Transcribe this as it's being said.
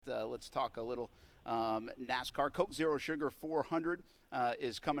Let's talk a little NASCAR. Coke Zero Sugar 400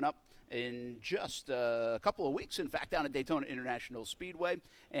 is coming up in just a couple of weeks, in fact, down at Daytona International Speedway.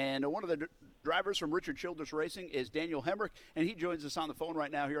 And one of the drivers from RIchard Childress Racing is Daniel Hemric, and he joins us on the phone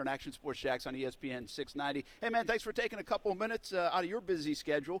right now here on Action Sports Jacks on ESPN 690. Hey, man, thanks for taking a couple of minutes out of your busy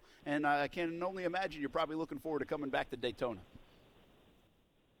schedule, and I can only imagine you're probably looking forward to coming back to Daytona.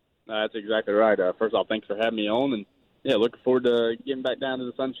 That's exactly right. First off, thanks for having me on, and yeah, looking forward to getting back down to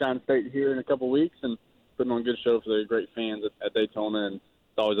the Sunshine State here in a couple of weeks and putting on a good show for the great fans at Daytona. And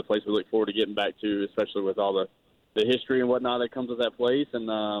it's always a place we look forward to getting back to, especially with all the history and whatnot that comes with that place. And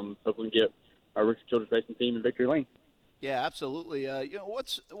hopefully we can get our RIchard Childress Racing team in victory lane. Yeah, absolutely.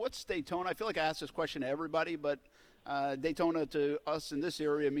 What's Daytona? I feel like I ask this question to everybody, but Daytona to us in this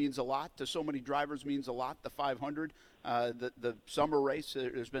area means a lot. To so many drivers means a lot. The 500, the summer race.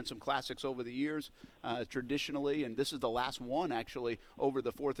 There's been some classics over the years, traditionally, and this is the last one actually over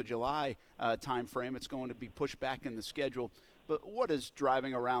the 4th of July time frame. It's going to be pushed back in the schedule. But what does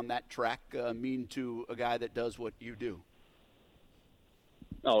driving around that track mean to a guy that does what you do?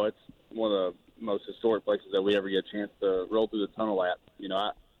 Oh, it's one of the most historic places that we ever get a chance to roll through the tunnel at.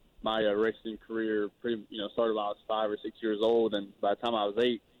 My racing career started when I was 5 or 6 years old, and by the time I was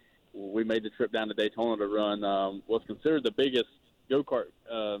 8, we made the trip down to Daytona to run what's considered the biggest go-kart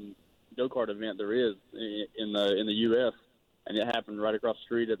event there is in the U.S., and it happened right across the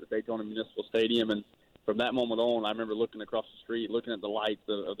street at the Daytona Municipal Stadium. And from that moment on, I remember looking across the street, looking at the lights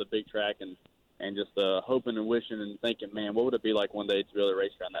of the big track, and just hoping and wishing and thinking, man, what would it be like one day to really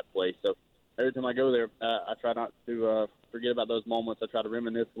race around that place? So every time I go there, I try not to forget about those moments. I try to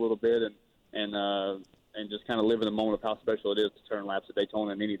reminisce a little bit and just kind of live in the moment of how special it is to turn laps at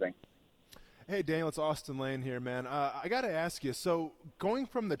Daytona and anything. Hey, Daniel, it's Austin Lane here, man. I got to ask you, so going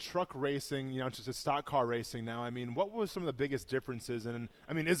from the truck racing, to stock car racing now, what was some of the biggest differences? And,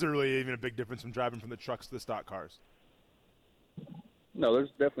 is there really even a big difference from driving from the trucks to the stock cars? No, there's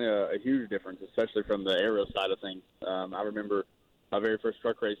definitely a huge difference, especially from the aero side of things. I remember my very first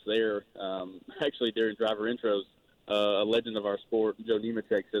truck race there, actually during driver intros, a legend of our sport, Joe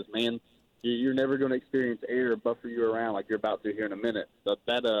Nemechek, says, man, you're never going to experience air buffer you around like you're about to here in a minute. So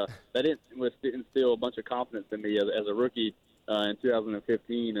that instilled a bunch of confidence in me as a rookie in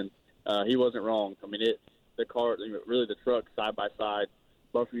 2015, and he wasn't wrong. The car, really the truck side by side,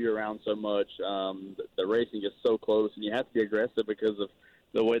 buffer you around so much. The racing is so close, and you have to be aggressive because of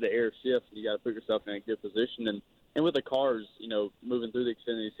the way the air shifts. You got to put yourself in a good position, and with the cars, moving through the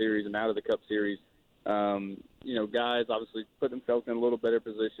Xfinity Series and out of the Cup Series, guys obviously put themselves in a little better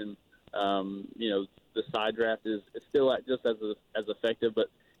position. The side draft is still just as effective, but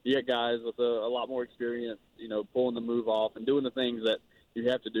you get guys with a lot more experience, pulling the move off and doing the things that you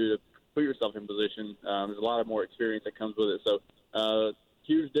have to do to put yourself in position. There's a lot of more experience that comes with it. So,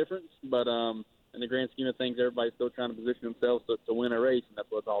 huge difference, but in the grand scheme of things, everybody's still trying to position themselves to win a race, and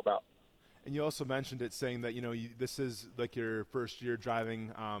that's what it's all about. And you also mentioned it, saying that this is like your first year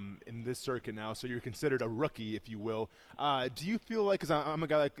driving in this circuit now, so you're considered a rookie, if you will. Do you feel like, because I'm a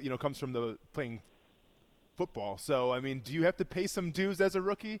guy that comes from playing football, so do you have to pay some dues as a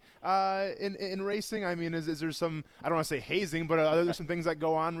rookie in racing? Is there some, I don't want to say hazing, but are there some things that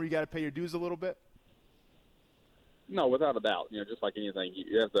go on where you got to pay your dues a little bit? No, without a doubt. Just like anything,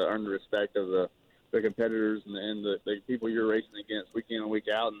 you have to earn the respect of the competitors and the people you're racing against week in and week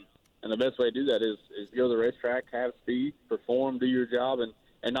out. And the best way to do that is go to the racetrack, have speed, perform, do your job,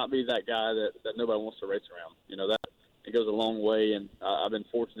 and not be that guy that nobody wants to race around. That it goes a long way. And I've been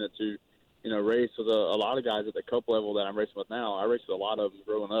fortunate to, race with a lot of guys at the Cup level that I'm racing with now. I raced with a lot of them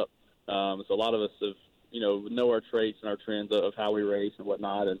growing up. So a lot of us have, know our traits and our trends of how we race and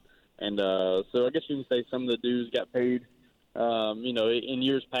whatnot. And so I guess you can say some of the dues got paid, in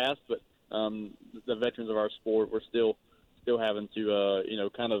years past, but the veterans of our sport were still having to,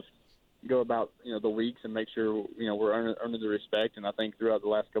 kind of go about, the weeks and make sure, we're earning the respect. And I think throughout the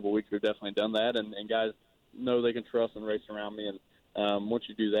last couple of weeks, we've definitely done that. And guys know they can trust and race around me. And once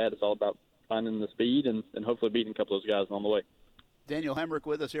you do that, it's all about finding the speed and hopefully beating a couple of those guys along the way. Daniel Hemric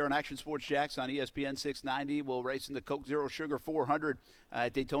with us here on Action Sports Jacks on ESPN 690. We'll race in the Coke Zero Sugar 400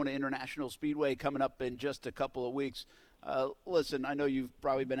 at Daytona International Speedway coming up in just a couple of weeks. Listen, I know you've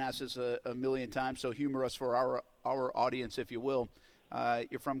probably been asked this a million times, so humor us for our audience, if you will.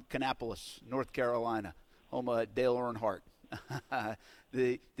 You're from Kannapolis, North Carolina, home of Dale Earnhardt.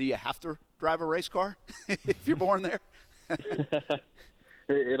 Do you have to drive a race car if you're born there?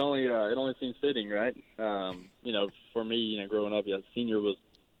 It only seems fitting, right? For me, growing up, Senior was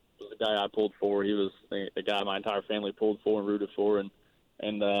the guy I pulled for. He was the guy my entire family pulled for and rooted for, and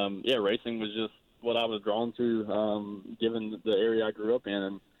racing was just what I was drawn to, given the area I grew up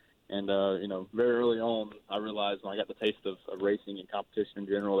in, And very early on, I realized when I got the taste of racing and competition in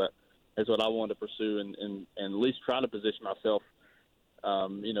general that is what I wanted to pursue, and at least try to position myself,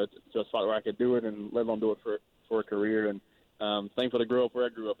 to a spot where I could do it and live on do it for a career. And thankful to grow up where I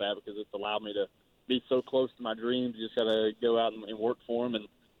grew up at, because it's allowed me to be so close to my dreams. You just got to go out and work for them. And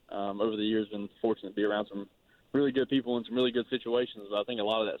over the years, been fortunate to be around some really good people in some really good situations. I think a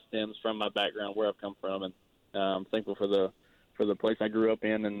lot of that stems from my background, where I've come from, and I'm thankful for the place I grew up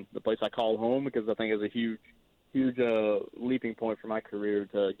in and the place I call home, because I think it's a huge leaping point for my career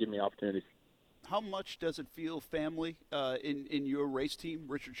to give me opportunities. How much does it feel family in your race team,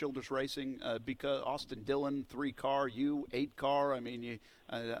 RIchard Childress Racing? Because Austin Dillon, 3-car, you 8-car. I mean,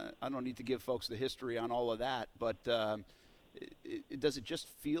 I don't need to give folks the history on all of that, but does it just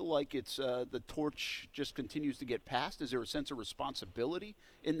feel like it's the torch just continues to get passed? Is there a sense of responsibility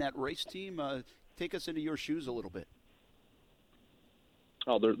in that race team? Take us into your shoes a little bit.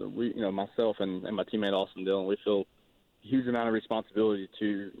 Oh, myself and my teammate Austin Dillon, we feel a huge amount of responsibility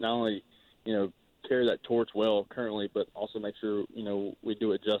to not only, carry that torch well currently, but also make sure, we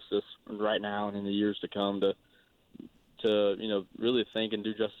do it justice right now and in the years to come to really think and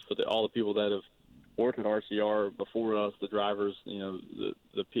do justice for all the people that have worked at RCR before us, the drivers, the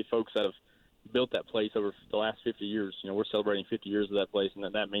folks that have built that place over the last 50 years. We're celebrating 50 years of that place,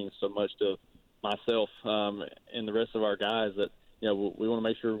 and that means so much to myself and the rest of our guys that, we want to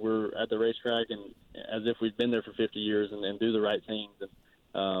make sure we're at the racetrack and as if we've been there for 50 years and do the right things. And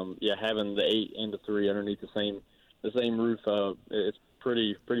having the 8 and the 3 underneath the same roof, it's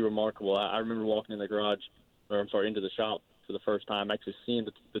pretty remarkable. I remember walking in the into the shop for the first time, actually seeing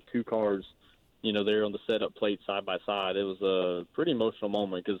the 2 cars, there on the setup plate side by side. It was a pretty emotional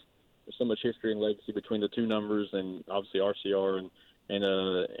moment, because there's so much history and legacy between the 2 numbers, and obviously RCR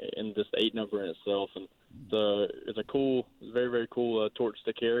and this 8 number in itself. And it's a very, very cool torch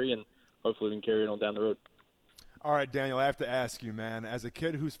to carry, and hopefully we can carry it on down the road. All right, Daniel, I have to ask you, man, as a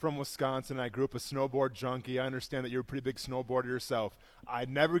kid who's from Wisconsin, I grew up a snowboard junkie. I understand that you're a pretty big snowboarder yourself. I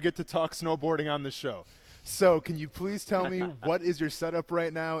never get to talk snowboarding on the show. So can you please tell me what is your setup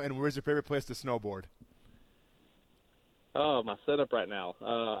right now, and where's your favorite place to snowboard? Oh, my setup right now.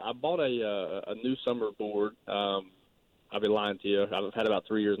 I bought a new summer board. I'll be lying to you. I've had about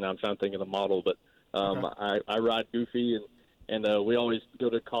 3 years now. I'm trying to think of the model, but I ride Goofy, and we always go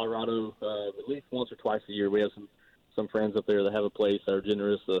to Colorado at least once or twice a year. We have some friends up there that have a place that are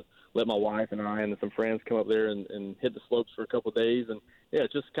generous to let my wife and I and some friends come up there and hit the slopes for a couple of days. And, yeah,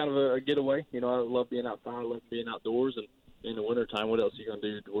 it's just kind of a getaway. I love being outside. I love being outdoors. And in the wintertime, what else are you going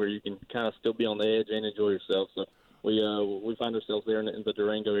to do where you can kind of still be on the edge and enjoy yourself? So we find ourselves there in the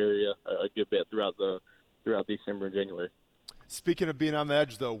Durango area a good bit throughout December and January. Speaking of being on the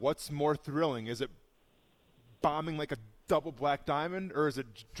edge, though, what's more thrilling? Is it bombing like a double black diamond, or is it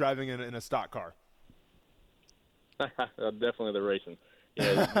driving in a stock car? Definitely the racing.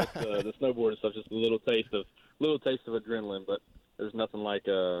 The snowboard and stuff, just a little taste of adrenaline, but there's nothing like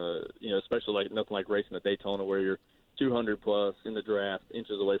especially like nothing like racing at Daytona, where you're 200 plus in the draft,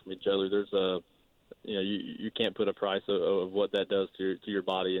 inches away from each other. There's you can't put a price of what that does to your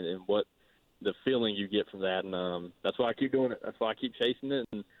body and what the feeling you get from that. And that's why I keep doing it. That's why I keep chasing it,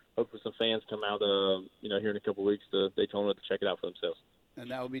 and hopefully some fans come out here in a couple of weeks to Daytona to check it out for themselves. And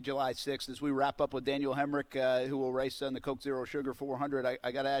that will be July 6th as we wrap up with Daniel Hemric, who will race on the Coke Zero Sugar 400.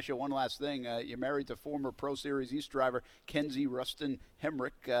 I got to ask you one last thing. You're married to former Pro Series East driver Kenzie Rustin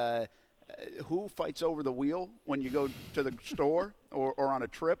Hemric. Who fights over the wheel when you go to the store or on a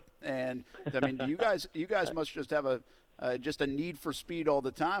trip? And I mean, you guys must just have a need for speed all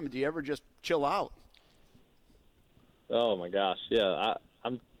the time. Do you ever just chill out? Oh my gosh, yeah.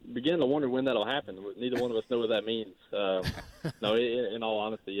 I'm beginning to wonder when that'll happen. Neither one of us know what that means. No, in all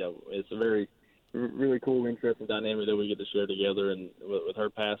honesty, yeah, it's a very, really cool, interesting dynamic that we get to share together, and with her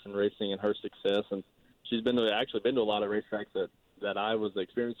passion racing and her success. And she's been to a lot of racetracks that I was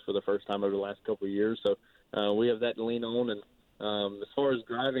experiencing for the first time over the last couple of years. So we have that to lean on. And as far as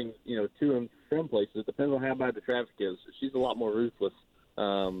driving, to and from places, it depends on how bad the traffic is. She's a lot more ruthless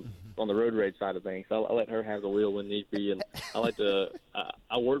on the road rage side of things. So I let her have the wheel when need be, and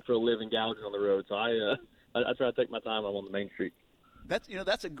I work for a living, gouging on the road, so I try to take my time. I'm on the main street.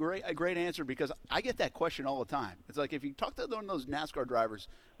 That's a great answer, because I get that question all the time. It's like, if you talk to one of those NASCAR drivers,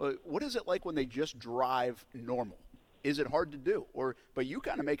 what is it like when they just drive normal? Is it hard to do? But you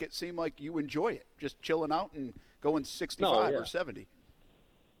kind of make it seem like you enjoy it, just chilling out and going 65 or 70.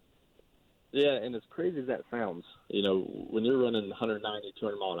 Yeah, and as crazy as that sounds, when you're running 190,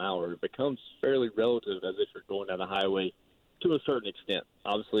 200 mile an hour, it becomes fairly relative as if you're going down the highway to a certain extent.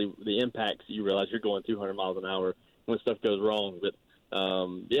 Obviously, the impacts, you realize you're going 200 miles an hour when stuff goes wrong. But I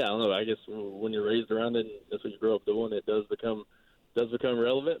don't know. I guess when you're raised around it, and that's what you grow up doing, it does become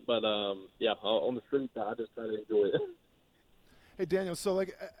relevant. But on the street, I just try to enjoy it. Hey, Daniel, so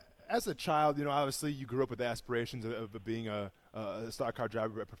like as a child, obviously you grew up with aspirations of being a stock car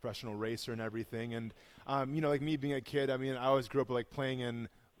driver, a professional racer and everything. And, like me being a kid, I always grew up like playing in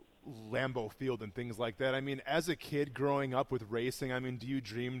Lambeau Field and things like that. As a kid growing up with racing, do you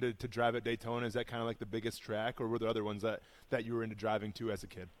dream to drive at Daytona? Is that kind of like the biggest track, or were there other ones that you were into driving to as a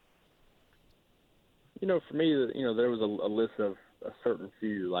kid? For me, there was a list of a certain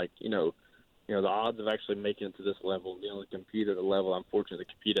few, like, the odds of actually making it to this level, to compete at a level I'm fortunate to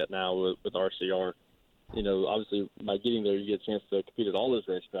compete at now with RCR. Obviously by getting there, you get a chance to compete at all those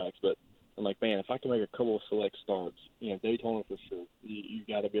racetracks, but I'm like, man, if I can make a couple of select starts, Daytona for sure, you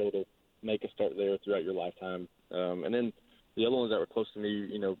got to be able to make a start there throughout your lifetime. And then the other ones that were close to me,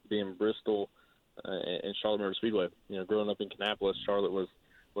 being Bristol and Charlotte Motor Speedway. Growing up in Kannapolis, Charlotte was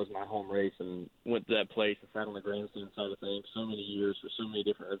my home race, and went to that place and sat on the grandstand side of things so many years for so many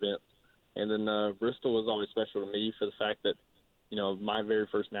different events. And then Bristol was always special to me for the fact that, my very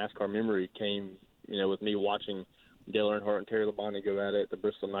first NASCAR memory came, with me watching Dale Earnhardt and Terry Labonte go at it at the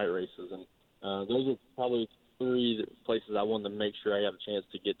Bristol night races. And those are probably three places I wanted to make sure I got a chance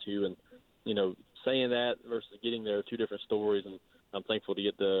to get to. And, saying that versus getting there are two different stories, and I'm thankful to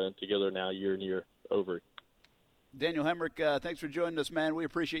get together now year and year over. Daniel Hemric, thanks for joining us, man. We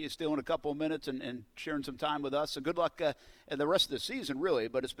appreciate you stealing a couple of minutes and sharing some time with us. So good luck in the rest of the season, really,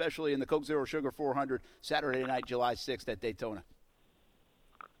 but especially in the Coke Zero Sugar 400 Saturday night, July 6th at Daytona.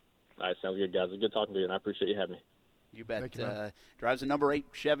 All right, sounds good, guys. It's good talking to you, and I appreciate you having me. You bet. Thank you, drives a number 8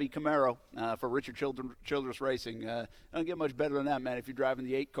 Chevy Camaro for RIchard Childress Racing. Don't get much better than that, man. If you're driving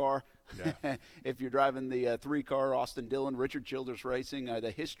the 8 car, yeah. If you're driving the 3 car, Austin Dillon, RIchard Childress Racing,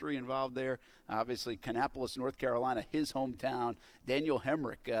 the history involved there. Obviously, Kannapolis, North Carolina, his hometown. Daniel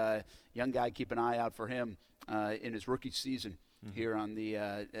Hemric, young guy, keep an eye out for him in his rookie season here on the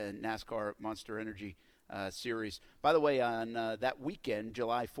NASCAR Monster Energy Series. By the way, on that weekend,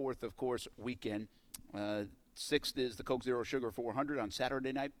 July 4th, of course, weekend, 6th is the Coke Zero Sugar 400 on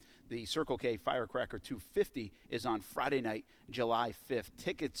Saturday night. The Circle K Firecracker 250 is on Friday night, July 5th.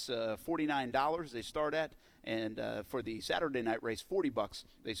 Tickets $49 they start at, and for the Saturday night race, $40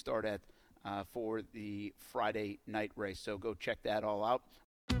 they start at for the Friday night race. So go check that all out.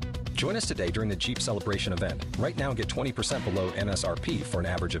 Join us today during the Jeep Celebration event. Right now, get 20% below MSRP for an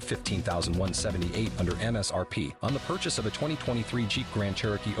average of $15,178 under MSRP on the purchase of a 2023 Jeep Grand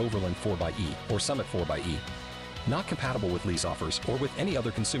Cherokee Overland 4xE or Summit 4xE. Not compatible with lease offers or with any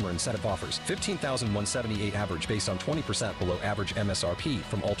other consumer incentive offers. $15,178 average based on 20% below average MSRP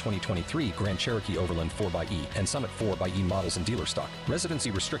from all 2023 Grand Cherokee Overland 4xE and Summit 4xE models in dealer stock.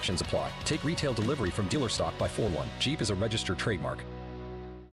 Residency restrictions apply. Take retail delivery from dealer stock by 4/1. Jeep is a registered trademark.